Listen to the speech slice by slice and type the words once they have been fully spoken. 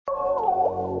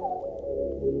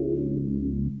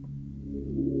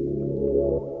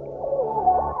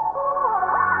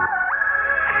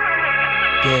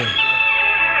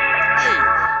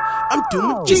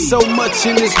It's so much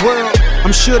in this world,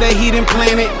 I'm sure that he didn't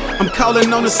plan it. I'm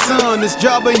calling on the sun, this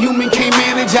job a human can't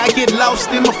manage. I get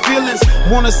lost in my feelings,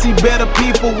 wanna see better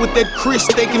people with that Chris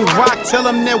they can rock. Tell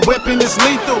them that weapon is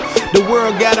lethal. The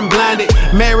world got them blinded,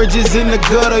 marriage is in the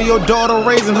gutter. Your daughter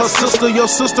raising her sister,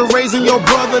 your sister raising your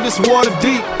brother. This water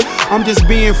deep, I'm just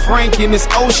being frank in this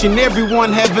ocean.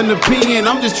 Everyone have an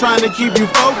opinion, I'm just trying to keep you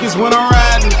focused when I'm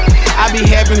riding. I be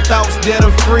having thoughts that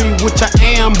I'm free, which I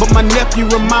am, but my nephew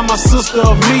remind my sister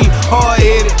of me.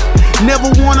 Hard-headed, never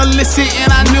wanna listen and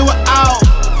I knew it all.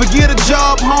 Forget a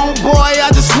job, homeboy,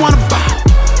 I just wanna buy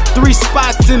 3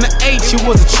 spots in the H, it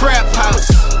was a trap house.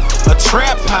 A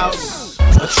trap house,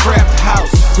 a trap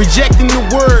house. Rejecting the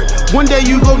word, one day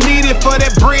you gon' need it for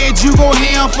that bread. You gon'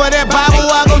 ham for that Bible,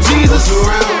 I go Jesus.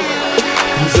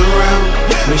 Comes around,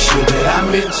 make sure that I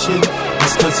mention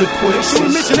his consequences.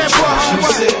 Mention that, bro.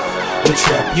 She said, will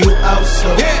trap you out, so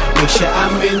make sure I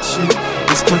mention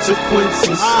his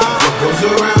consequences. What goes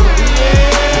around,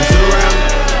 comes around.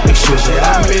 Make sure that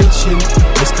I mention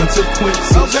his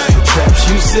consequences. Will traps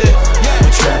you said,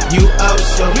 will trap you out,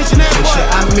 so make sure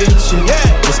I mention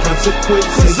his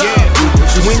consequences.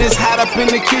 When it's hot up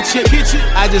in the kitchen,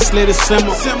 I just let it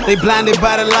simmer. They blinded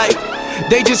by the light,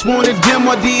 they just wanted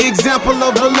dimmer. The example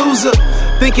of a loser,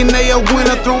 thinking they a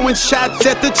winner, throwing shots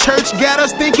at the church. Got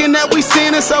us thinking that we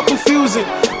sin, it's so confusing.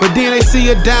 But then they see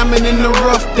a diamond in the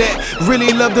rough that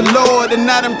really love the Lord and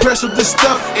not impressed with the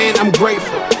stuff. And I'm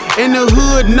grateful. In the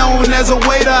hood, known as a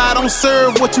waiter, I don't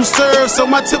serve what you serve, so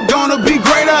my tip gonna be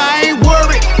greater. I ain't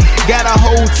worried. Got a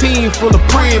whole team full of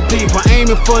praying people,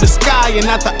 aiming for the sky and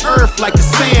not the earth like the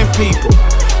sand people.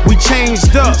 We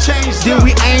changed up, then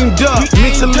we aimed up.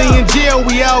 Mentally in jail,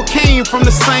 we all came from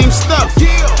the same stuff.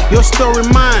 Your story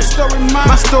mine,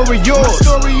 my story yours.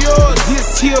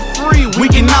 This here free, we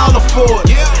can all afford.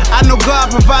 I know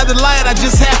God provide the light, I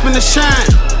just happen to shine.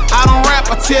 I don't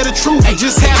rap, I tell the truth, it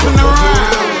just happen to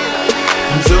rhyme.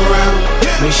 Comes around,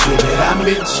 make sure that I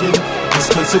mention his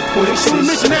consequences.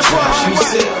 You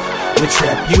said, will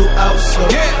trap you out, so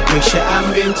make sure I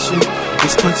mention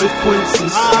his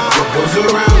consequences. What goes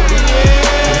around,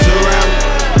 comes around.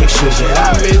 Make sure that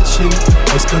I mention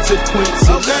his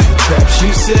consequences. The traps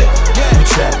you set, will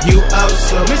trap you out,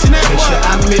 so make sure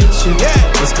I mention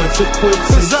his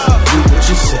consequences. Do what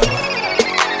you say.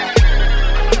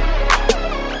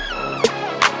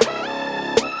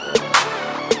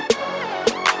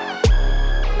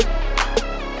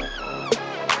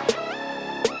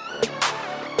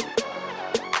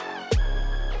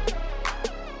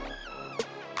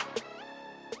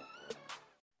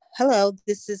 Hello,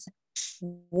 this is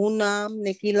Woonam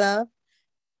Nikki Love,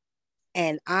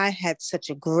 and I had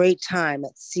such a great time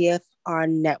at CFR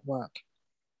Network.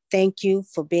 Thank you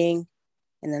for being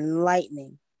an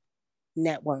enlightening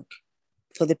network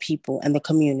for the people and the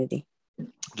community.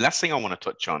 The last thing I want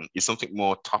to touch on is something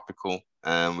more topical,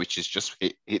 which has just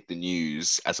hit the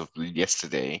news as of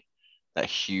yesterday. That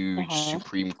huge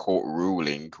Supreme Court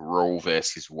ruling, Roe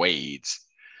versus Wade.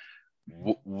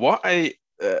 What are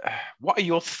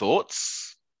your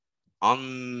thoughts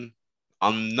on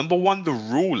number one, the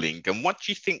ruling, and what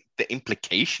do you think the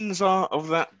implications are of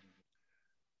that?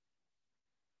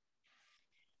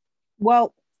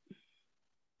 Well,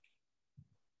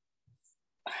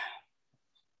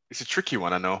 it's a tricky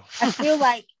one, I know. I feel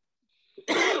like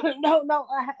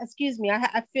excuse me.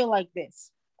 I feel like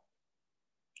this.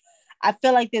 I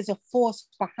feel like there's a force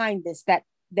behind this that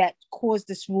caused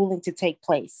this ruling to take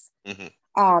place. Mm-hmm.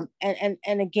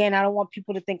 And again, I don't want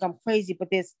people to think I'm crazy, but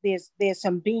there's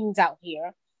some beings out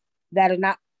here that are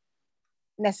not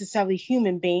necessarily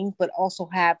human beings, but also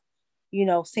have,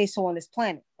 say so on this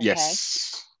planet. Okay?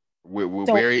 Yes. We're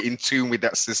very in tune with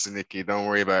that, Sister Nikki. Don't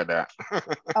worry about that.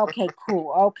 Okay,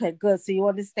 cool. Okay, good. So you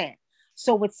understand.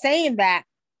 So with saying that,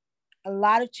 a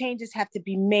lot of changes have to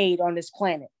be made on this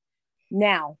planet.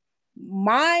 Now,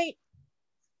 my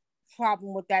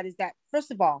problem with that is that,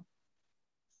 first of all,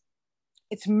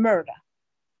 it's murder.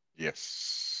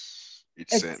 Yes, it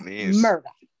certainly is murder.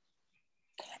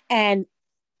 And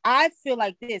I feel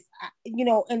like this,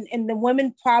 and the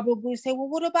women probably say, well,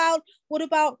 what about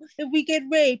if we get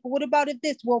raped? What about if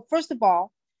this? Well, first of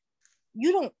all,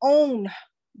 you don't own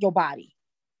your body.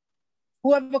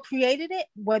 Whoever created it,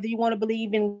 whether you want to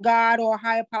believe in God or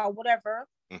higher power, whatever,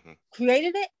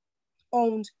 created it,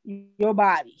 owns your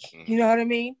body. You know what I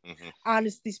mean?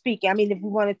 Honestly speaking, I mean, if we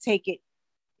want to take it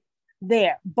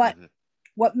there. But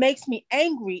what makes me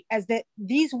angry is that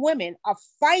these women are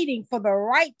fighting for the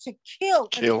right to kill.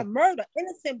 And to murder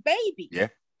innocent babies. Yeah.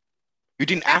 You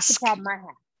didn't That's ask. the problem I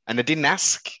have. And they didn't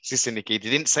ask Sister Nikki. They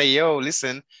didn't say, yo,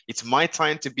 listen, it's my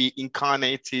time to be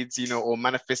incarnated, or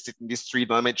manifested in this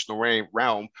three-dimensional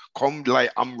realm. Come,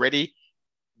 like, I'm ready.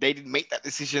 They didn't make that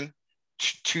decision.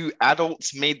 Two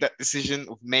adults made that decision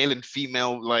of male and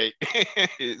female, like,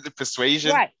 the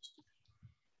persuasion. Right.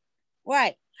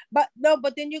 Right. But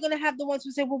then you're going to have the ones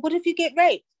who say, well, what if you get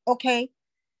raped? Okay.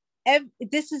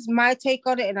 This is my take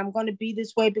on it, and I'm going to be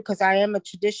this way because I am a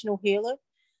traditional healer.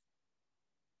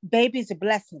 Babies are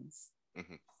blessings.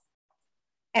 Mm-hmm.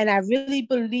 And I really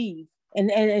believe,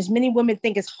 and as many women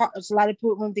think it's hard, as a lot of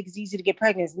women think it's easy to get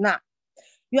pregnant, it's not.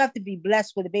 You have to be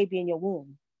blessed with a baby in your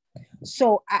womb.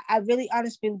 So I really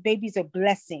honestly believe babies are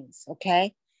blessings,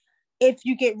 okay? If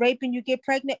you get raped and you get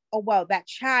pregnant, oh, well, that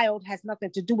child has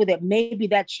nothing to do with it. Maybe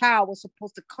that child was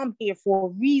supposed to come here for a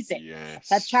reason. Yes.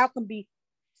 That child can be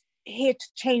here to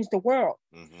change the world.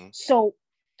 Mm-hmm. So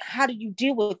how do you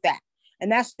deal with that?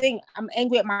 And that's the thing. I'm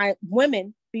angry at my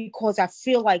women because I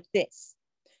feel like this.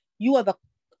 You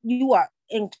are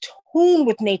in tune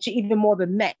with nature even more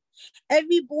than men.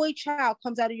 Every boy child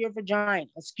comes out of your vagina.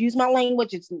 Excuse my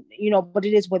language. It's, but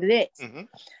it is what it is. Mm-hmm.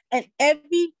 And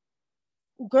every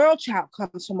girl child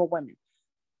comes from a woman.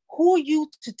 Who are you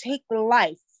to take the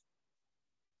life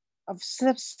of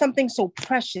something so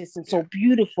precious and so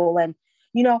beautiful? And,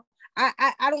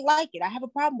 I don't like it. I have a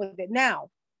problem with it. Now,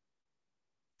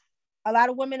 a lot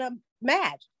of women are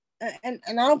mad, and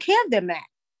I don't care if they're mad.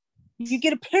 You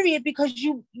get a period because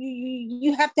you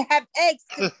have to have eggs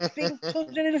to bring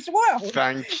children in this world.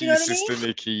 Thank you, Sister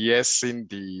Nikki. Yes,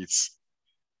 indeed.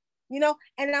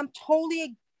 And I'm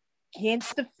totally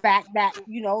against the fact that,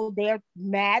 they're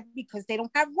mad because they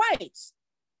don't have rights.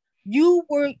 You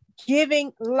were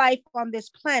giving life on this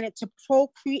planet to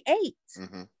procreate.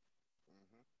 Mm-hmm.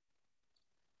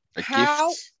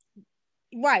 Gift.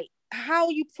 Right. How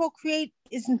you procreate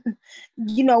is,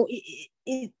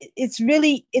 it's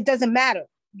really, it doesn't matter.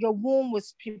 Your womb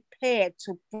was prepared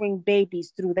to bring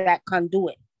babies through that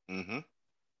conduit. Mm-hmm.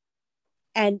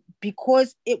 And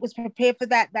because it was prepared for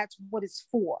that, that's what it's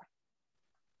for.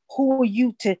 Who are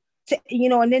you to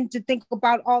and then to think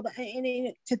about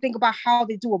to think about how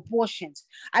they do abortions.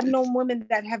 I've known women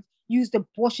that have used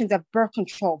abortions as birth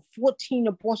control, 14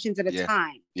 abortions at a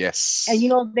time. Yes.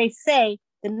 And they say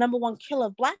the number one killer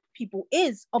of Black people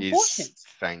is abortions.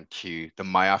 Thank you. The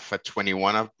Mayapha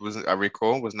 21, I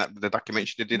recall. Wasn't that the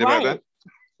documentary they did about that?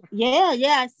 Yeah.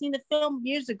 I seen the film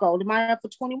years ago, the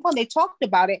Mayapha 21. They talked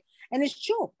about it, and it's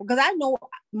true because I know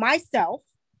myself.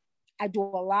 I do a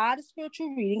lot of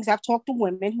spiritual readings. I've talked to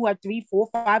women who had 3, 4,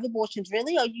 5 abortions.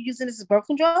 Really? Are you using this as birth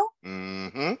control?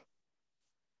 Mm-hmm.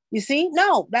 You see?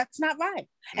 No, that's not right.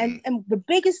 Mm. And the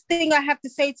biggest thing I have to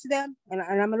say to them, and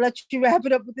I'm going to let you wrap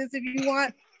it up with this if you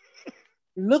want,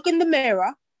 look in the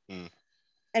mirror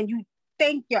and you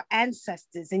thank your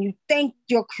ancestors and you thank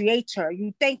your creator.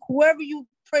 You thank whoever you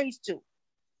praise to,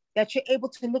 that you're able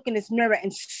to look in this mirror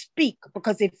and speak.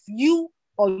 Because if your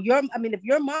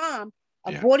mom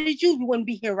aborted you wouldn't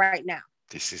be here right now.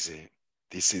 This is it.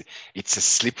 It's a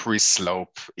slippery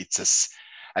slope.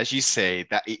 As you say,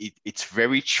 that it's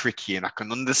very tricky, and I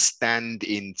can understand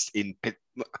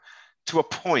to a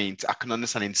point. I can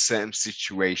understand in certain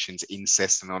situations,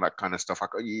 incest and all that kind of stuff.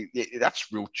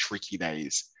 That's real tricky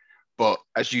days. But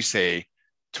as you say,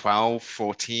 12,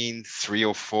 14, 3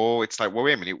 or 4, it's like, well,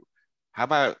 wait a minute. How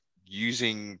about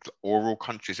using oral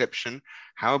contraception?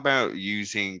 How about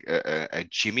using a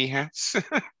Jimmy hat?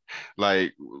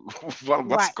 Like,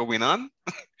 what's going on?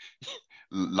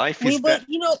 Life is that.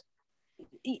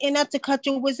 And not to cut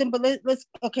your wisdom, but let's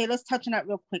touch on that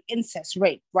real quick. Incest,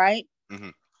 rape, right? Mm-hmm.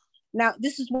 Now,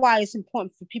 this is why it's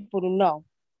important for people to know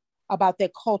about their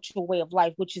cultural way of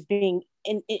life, which is being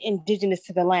indigenous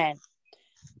to the land.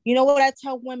 You know what I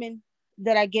tell women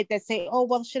that I get that say, oh,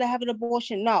 well, should I have an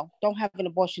abortion? No, don't have an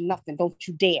abortion, nothing. Don't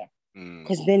you dare.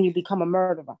 Because then you become a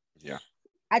murderer. Yeah.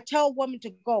 I tell a woman to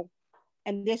go,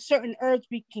 and there's certain herbs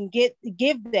we can give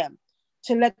them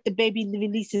to let the baby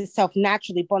release itself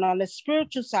naturally. But on the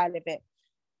spiritual side of it,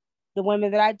 the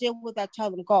women that I deal with, I tell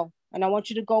them, go. And I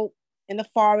want you to go in the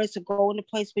forest or go in a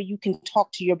place where you can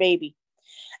talk to your baby.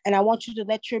 And I want you to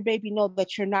let your baby know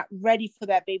that you're not ready for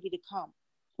that baby to come.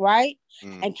 Right?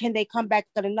 And can they come back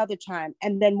at another time?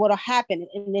 And then what'll happen,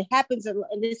 and it happens, and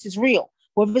this is real.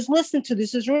 Whoever's listening to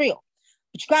this is real.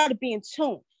 But you got to be in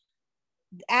tune.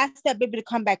 Ask that baby to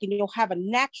come back and you'll have a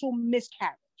natural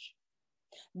miscarriage.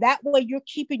 That way you're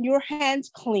keeping your hands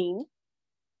clean,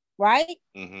 right?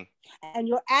 Mm-hmm. And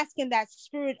you're asking that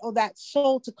spirit or that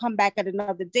soul to come back at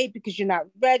another date because you're not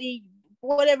ready,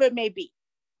 whatever it may be,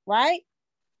 right?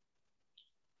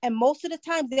 And most of the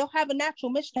time they'll have a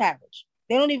natural miscarriage.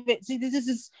 They don't even see this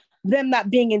is them not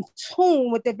being in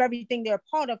tune with the very thing they're a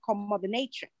part of called Mother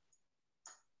Nature.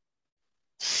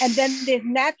 And then there's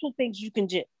natural things you can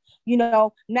do. You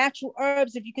know, natural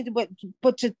herbs if you can do,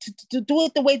 but to do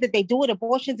it the way that they do it,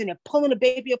 abortions, and they're pulling the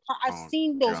baby apart. I've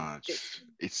seen those.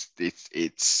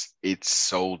 It's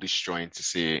soul destroying to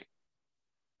see it.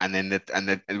 And then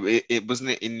it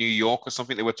wasn't it in New York or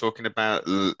something they were talking about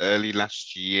early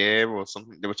last year or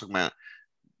something. They were talking about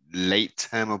late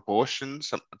term abortions.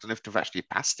 I don't know if they've actually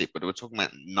passed it, but they were talking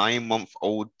about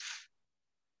 9-month-old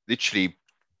literally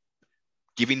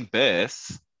giving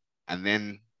birth and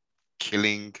then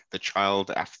killing the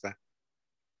child after.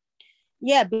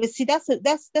 Yeah, but see, that's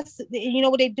you know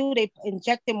what they do? They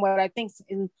inject them what I think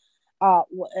in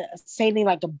saline,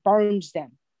 like it burns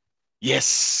them.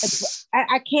 Yes.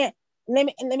 I can't. Let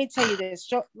me tell you this.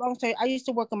 Long story. I used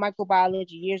to work in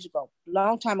microbiology years ago.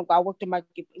 Long time ago, I worked in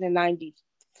the 90s,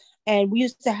 and we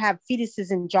used to have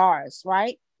fetuses in jars.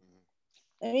 Right.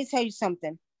 Let me tell you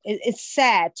something. It's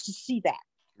sad to see that.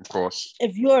 Of course.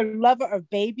 If you're a lover of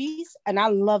babies, and I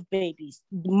love babies,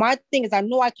 my thing is I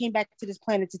know I came back to this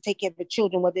planet to take care of the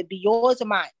children, whether it be yours or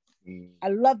mine. I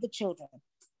love the children.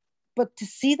 But to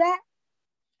see that,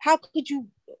 how could you,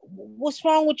 what's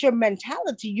wrong with your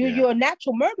mentality? You're a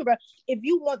natural murderer. If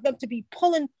you want them to be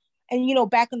pulling, and you know,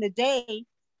 back in the day,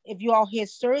 if you all hear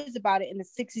stories about it in the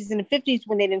 60s and the 50s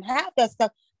when they didn't have that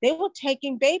stuff, they were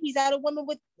taking babies out of women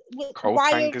with coat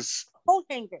hangers.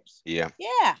 Yeah.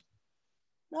 Yeah.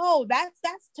 No,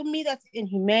 that's to me, that's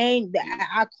inhumane.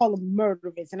 I call them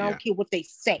murderers, and I don't care what they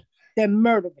say. They're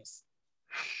murderers.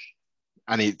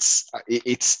 And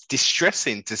it's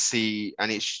distressing to see,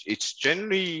 and it's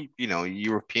generally, you know,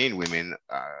 European women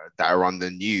that are on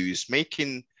the news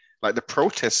making like the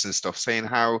protests and stuff, saying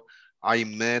how I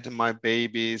murder my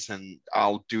babies and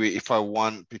I'll do it if I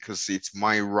want because it's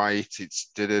my right.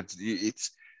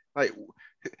 It's like,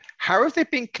 how have they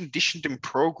been conditioned and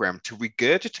programmed to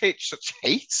regurgitate such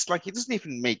hate? Like, it doesn't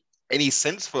even make any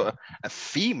sense for a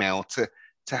female to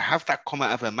have that come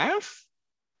out of her mouth.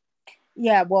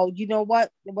 Yeah, well, you know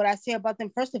what I say about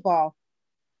them, first of all,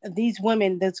 these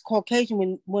women, those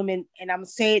Caucasian women, and I'm gonna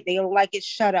say it, they don't like it,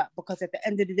 shut up, because at the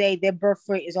end of the day, their birth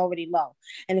rate is already low.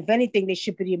 And if anything, they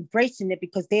should be embracing it,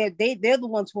 because they're the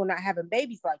ones who are not having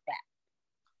babies like that.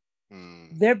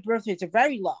 Their birth rates are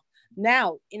very low.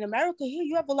 Now, in America here,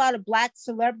 you have a lot of Black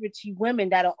celebrity women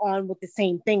that are on with the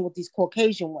same thing with these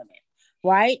Caucasian women,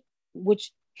 right?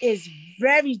 Which is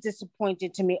very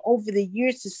disappointing to me over the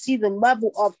years to see the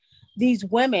level of these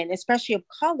women, especially of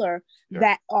color,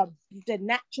 that are the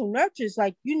natural nurturers.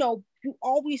 Like, you know, you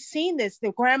always seen this.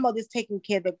 The grandmother's taking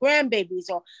care of the grandbabies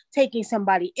or taking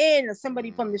somebody in, or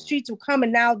somebody from the streets will come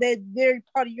and now they're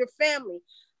part of your family.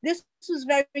 This was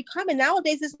very common.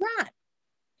 Nowadays, it's not.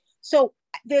 So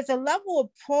there's a level of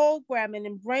programming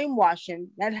and brainwashing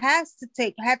that had to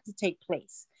take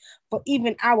place for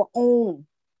even our own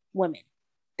women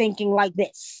thinking like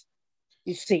this,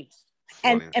 you see.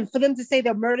 And for them to say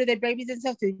they'll murder their babies and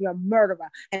stuff, you're a murderer.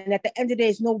 And at the end of the day,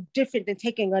 it's no different than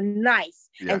taking a knife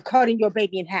and cutting your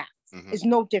baby in half. It's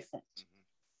no different.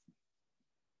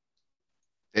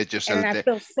 It just, and I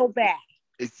feel so bad.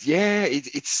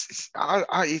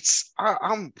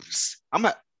 I'm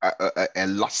a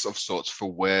loss of sorts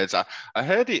for words. I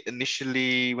heard it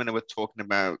initially when they were talking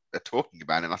about it,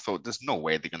 and I thought there's no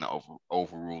way they're going to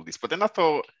overrule this. But then I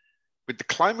thought, with the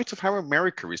climate of how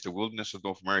America is, the wilderness of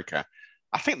North America,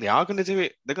 I think they are going to do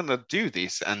it. They're going to do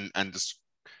this and just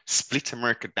split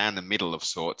America down the middle of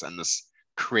sorts and just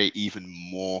create even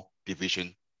more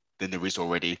division than there is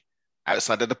already.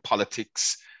 Outside of the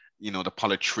politics, you know, the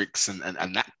politricks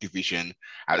and that division,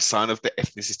 outside of the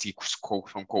ethnicity,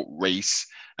 quote unquote, race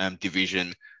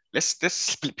division, let's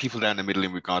split people down the middle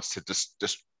in regards to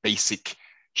just basic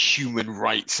human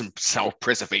rights and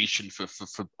self-preservation for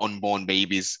unborn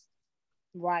babies.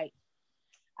 Right.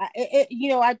 You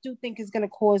know, I do think it's going to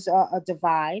cause a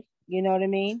divide. You know what I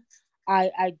mean?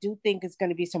 I do think it's going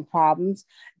to be some problems.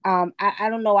 I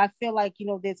don't know. I feel like, you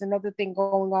know, there's another thing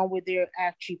going on where they're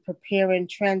actually preparing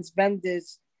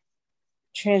transgenders,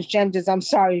 to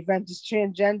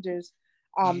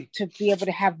be able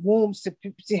to have wombs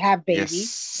to have babies.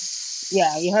 Yes.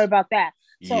 Yeah, you heard about that.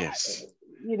 So, yes.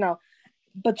 You know,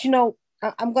 but, you know,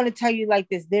 I'm going to tell you like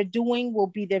this. Their doing will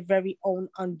be their very own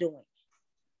undoing.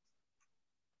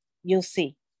 You'll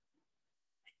see.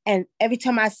 And every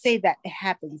time I say that, it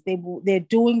happens. Their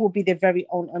doing will be their very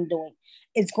own undoing.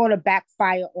 It's going to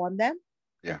backfire on them.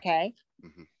 Yeah. Okay.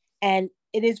 And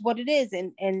it is what it is.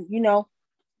 And you know,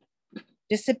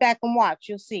 just sit back and watch.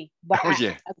 You'll see. But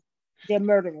they're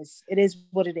murderers. It is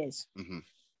what it is.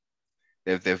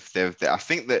 I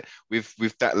think that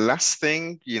with that last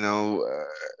thing,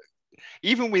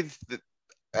 even with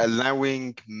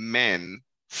allowing men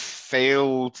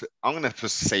failed, I'm gonna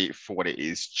just say it for what it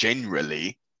is,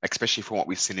 generally, especially from what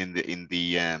we've seen in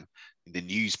the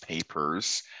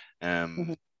newspapers.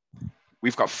 Mhm.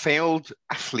 We've got failed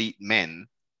athlete men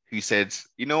who said,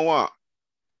 you know what,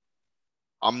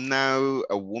 I'm now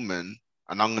a woman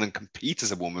and I'm going to compete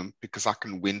as a woman because I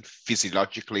can win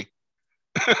physiologically.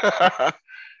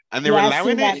 And they're Yeah, I've seen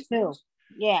allowing that it. too.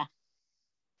 Yeah.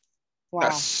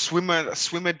 That Wow.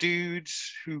 swimmer dude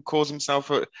who calls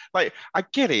himself like, I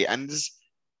get it. And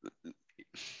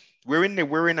we're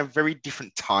in a very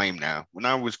different time now. When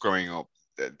I was growing up,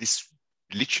 this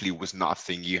literally was not a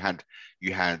thing. You had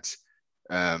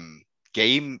um,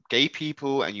 gay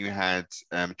people and you had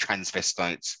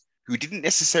transvestites who didn't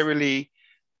necessarily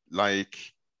like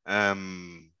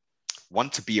um,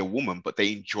 want to be a woman, but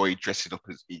they enjoy dressing up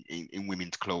as in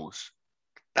women's clothes.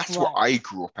 That's what Right. I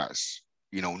grew up as,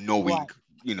 knowing, Right.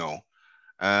 you know.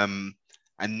 Um,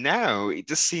 and now it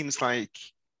just seems like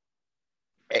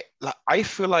I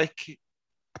feel like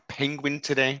a penguin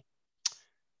today.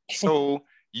 So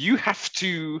you have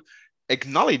to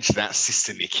acknowledge that,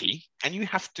 Sister Nikki, and you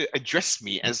have to address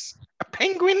me as a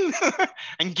penguin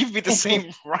and give me the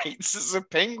same rights as a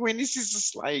penguin. This is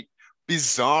just like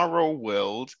Bizarro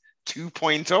World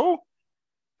 2.0.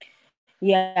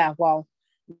 Yeah. Well,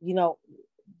 you know,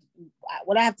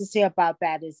 what I have to say about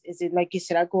that is it like you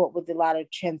said, I grew up with a lot of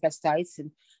transvestites,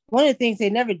 and one of the things they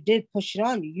never did push it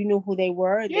on you. You knew who they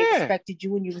were, and they Yeah. respected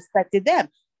you, and you respected them.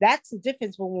 That's the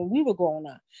difference from when we were growing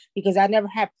up, because I never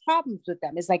had problems with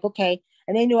them. It's like, okay,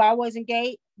 and they knew I wasn't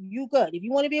gay. You good? If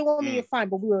you want to be a woman, you're fine.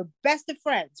 But we were best of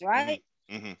friends, right?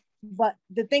 Mm-hmm. But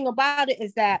the thing about it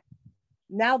is that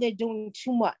now they're doing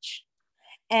too much.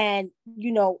 And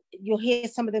you'll hear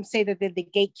some of them say that they're the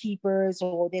gatekeepers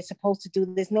or they're supposed to do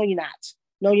this. No, you're not.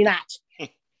 No, you're not. I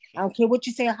don't care what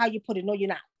you say or how you put it. No, you're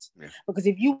not. Yeah. Because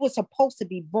if you were supposed to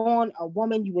be born a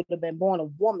woman, you would have been born a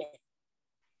woman.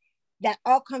 That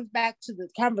all comes back to the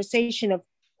conversation of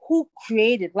who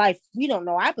created life. We don't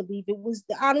know. I believe it was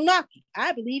the Anunnaki.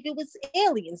 I believe it was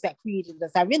aliens that created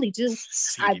us. I really do.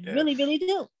 I really, really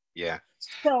do. Yeah.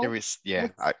 So There is, yeah,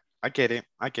 I get it.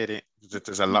 I get it.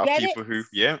 There's a you lot of get it? people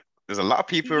there's a lot of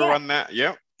people who are Yeah. on that.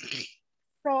 Yeah.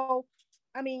 So,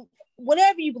 I mean,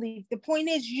 whatever you believe, the point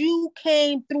is you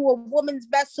came through a woman's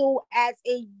vessel as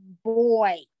a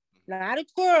boy, not a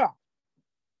girl.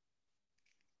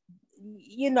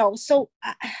 So,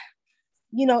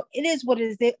 it is what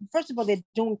it is. First of all, they're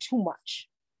doing too much.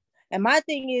 And my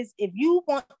thing is, if you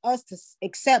want us to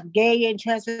accept gay and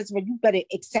transgender, you better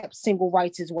accept single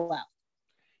rights as well.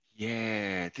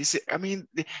 Yeah, I mean,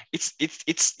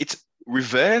 it's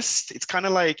reversed. It's kind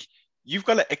of like you've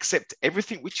got to accept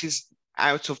everything which is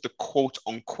out of the quote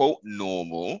unquote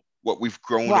normal, what we've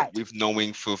grown up with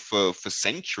knowing for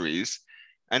centuries,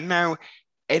 and now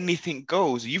anything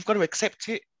goes. You've got to accept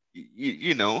it.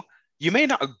 You may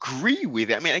not agree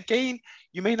with it. I mean, again,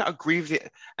 you may not agree with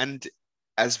it, and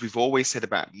as we've always said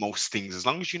about most things, as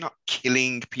long as you're not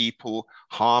killing people,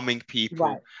 harming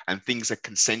people, and things are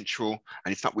consensual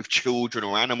and it's not with children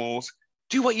or animals,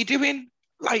 do what you're doing.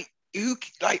 I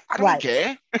don't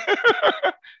care.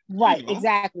 Right,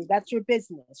 exactly. That's your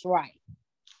business, right?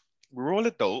 We're all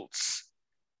adults.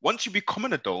 Once you become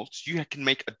an adult, you can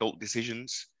make adult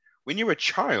decisions. When you're a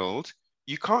child,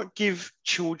 you can't give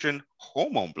children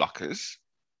hormone blockers.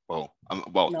 No.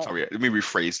 Sorry, let me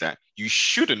rephrase that. You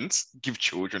shouldn't give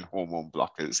children hormone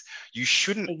blockers. You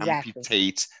shouldn't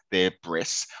amputate their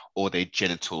breasts or their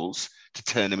genitals to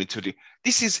turn them into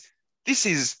this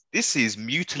is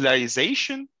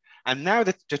mutilization. And now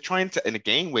that they're trying to, and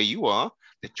again, where you are,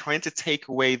 they're trying to take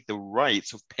away the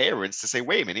rights of parents to say,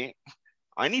 wait a minute,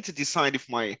 I need to decide if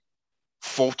my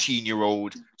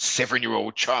 14-year-old,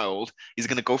 7-year-old child is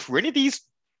going to go through any of these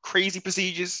crazy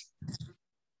procedures.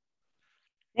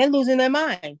 They're losing their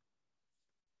mind.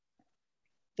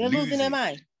 They're losing their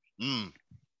mind.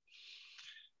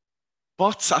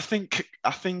 But I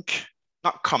think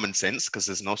not common sense, because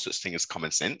there's no such thing as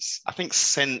common sense. I think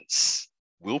sense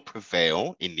will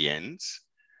prevail in the end.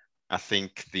 I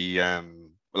think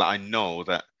I know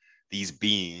that these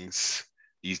beings,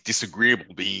 these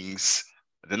disagreeable beings,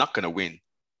 they're not going to win.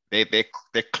 They're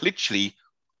literally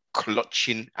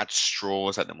clutching at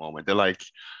straws at the moment. They're like,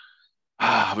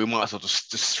 we might as well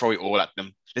just throw it all at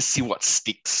them. Let's see what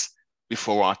sticks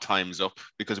before our time's up,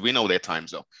 because we know their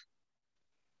time's up.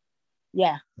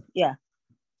 Yeah.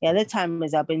 Yeah, their time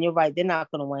is up, and you're right. They're not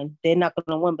going to win. They're not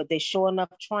going to win, but they're sure enough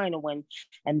trying to win.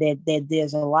 And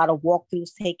there's a lot of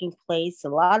walkthroughs taking place. A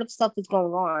lot of stuff is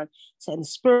going on. So in the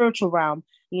spiritual realm,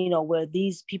 where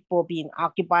these people are being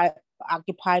occupied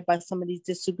by some of these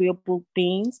disagreeable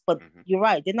beings. But you're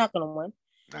right. They're not going to win.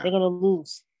 Nah. They're going to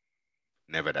lose.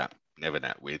 Never that.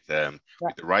 With the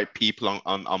right people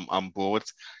on board,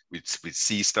 with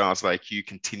sea stars like you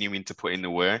continuing to put in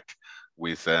the work,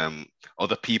 with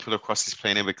other people across this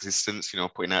plane of existence,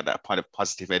 putting out that part of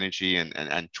positive energy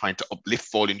and trying to uplift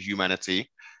fallen humanity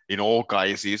in all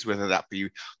guises, whether that be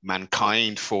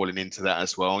mankind falling into that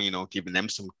as well, giving them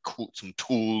some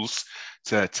tools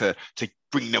to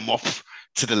bring them up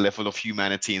to the level of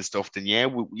humanity and stuff. Then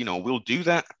we'll do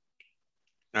that.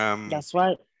 That's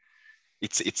right.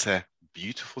 It's a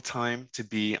beautiful time to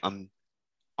be on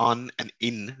and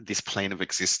in this plane of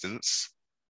existence.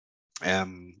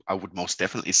 I would most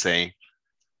definitely say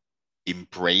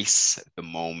embrace the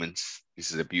moment. This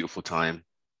is a beautiful time,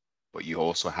 but you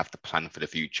also have to plan for the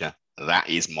future. That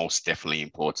is most definitely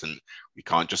important. We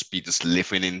can't just be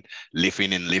living and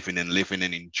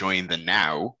enjoying the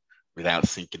now without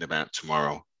thinking about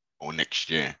tomorrow or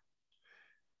next year.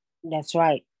 That's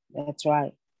right.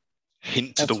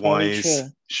 Hint to the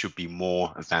wise should be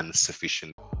more than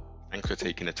sufficient. Thanks for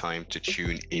taking the time to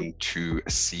tune into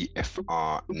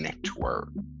CFR Network.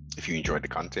 If you enjoyed the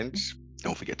content,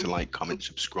 don't forget to like, comment,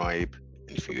 subscribe.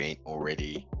 And if you ain't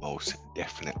already, most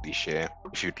definitely share.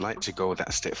 If you'd like to go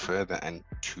that step further and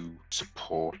to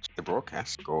support the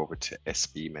broadcast, go over to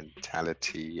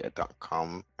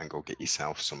sbmentality.com and go get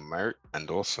yourself some merch.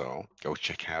 And also go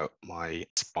check out my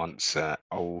sponsor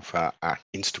over at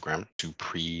Instagram,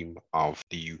 Supreme of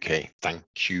the UK. Thank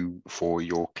you for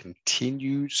your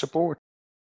continued support.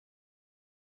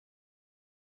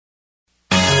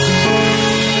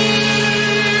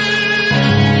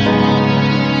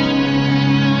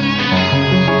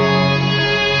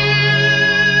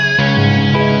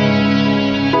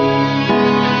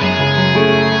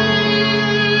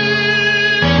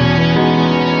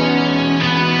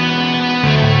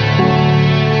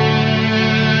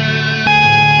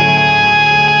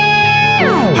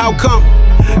 How come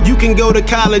you can go to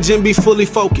college and be fully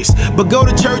focused, but go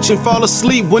to church and fall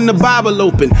asleep when the Bible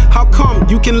open? How come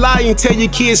you can lie and tell your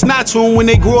kids not to, and when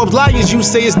they grow up liars you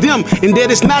say it's them and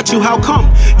that it's not you? How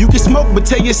come you can smoke but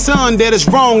tell your son that it's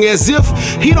wrong, as if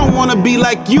he don't want to be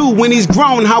like you when he's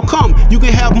grown? How come you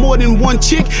can have more than one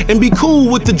chick and be cool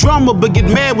with the drama, but get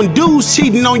mad when dudes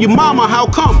cheating on your mama? How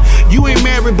come you ain't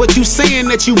married but you saying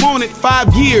that you want it?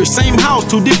 5 years, same house,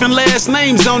 2 different last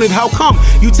names on it. How come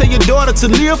you tell your daughter to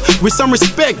live with some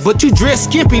respect, but you dress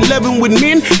skimpy, living with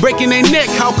men breaking their neck?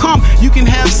 How come you can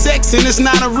have sex and it's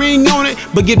not a ring on it,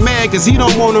 but get mad cause he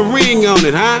don't want a ring on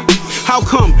it, huh? How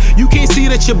come you can't see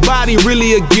that your body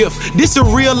really a gift? This a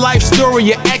real life story,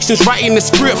 your actions writing the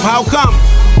script. How come?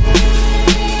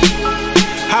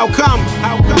 How come?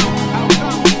 How come?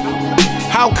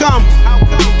 How come?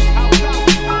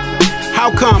 How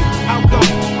come?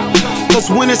 Cause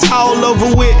when it's all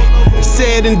over with,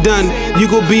 said and done, you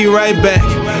gon' be right back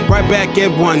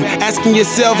at one, asking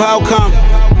yourself how come?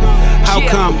 How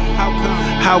come?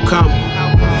 How come?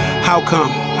 How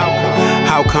come?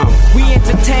 How come? We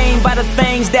entertained by the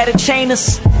things that'll chain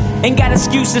us. Ain't got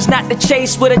excuses not to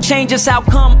chase with a changes. How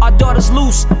come our daughters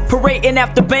loose, parading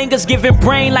after bangers, giving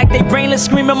brain like they brainless,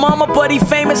 screaming mama but he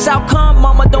famous? How come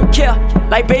mama don't care?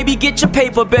 Like baby get your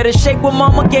paper, better shake what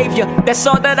mama gave you. That's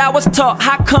all that I was taught.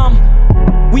 How come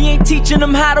we ain't teaching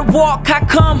them how to walk? How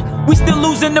come we still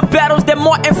losing the battles that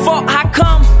Martin fought? How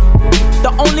come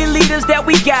the only leaders that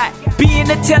we got being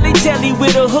a telly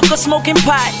with a hooker smoking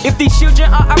pot? If these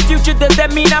children are our future, does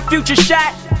that mean our future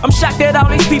shot? I'm shocked at all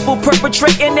these people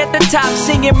perpetrating at the top,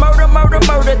 singing murder, murder,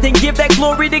 murder, then give that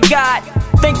glory to God.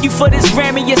 Thank you for this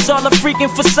Grammy, it's all a freaking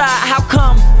facade. How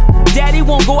come daddy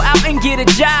won't go out and get a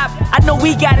job? I know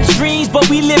we got his dreams, but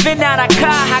we living out our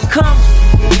car. How come?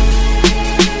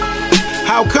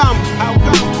 How come?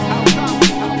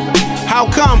 How come? How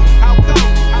come?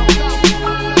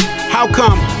 How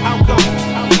come?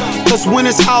 Cause when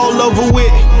it's all over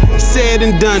with, said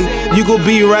and done, you gon'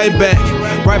 be right back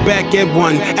at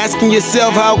one, asking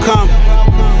yourself how come?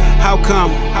 How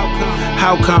come?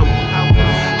 How come? How come?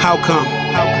 How come?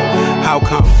 How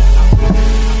come?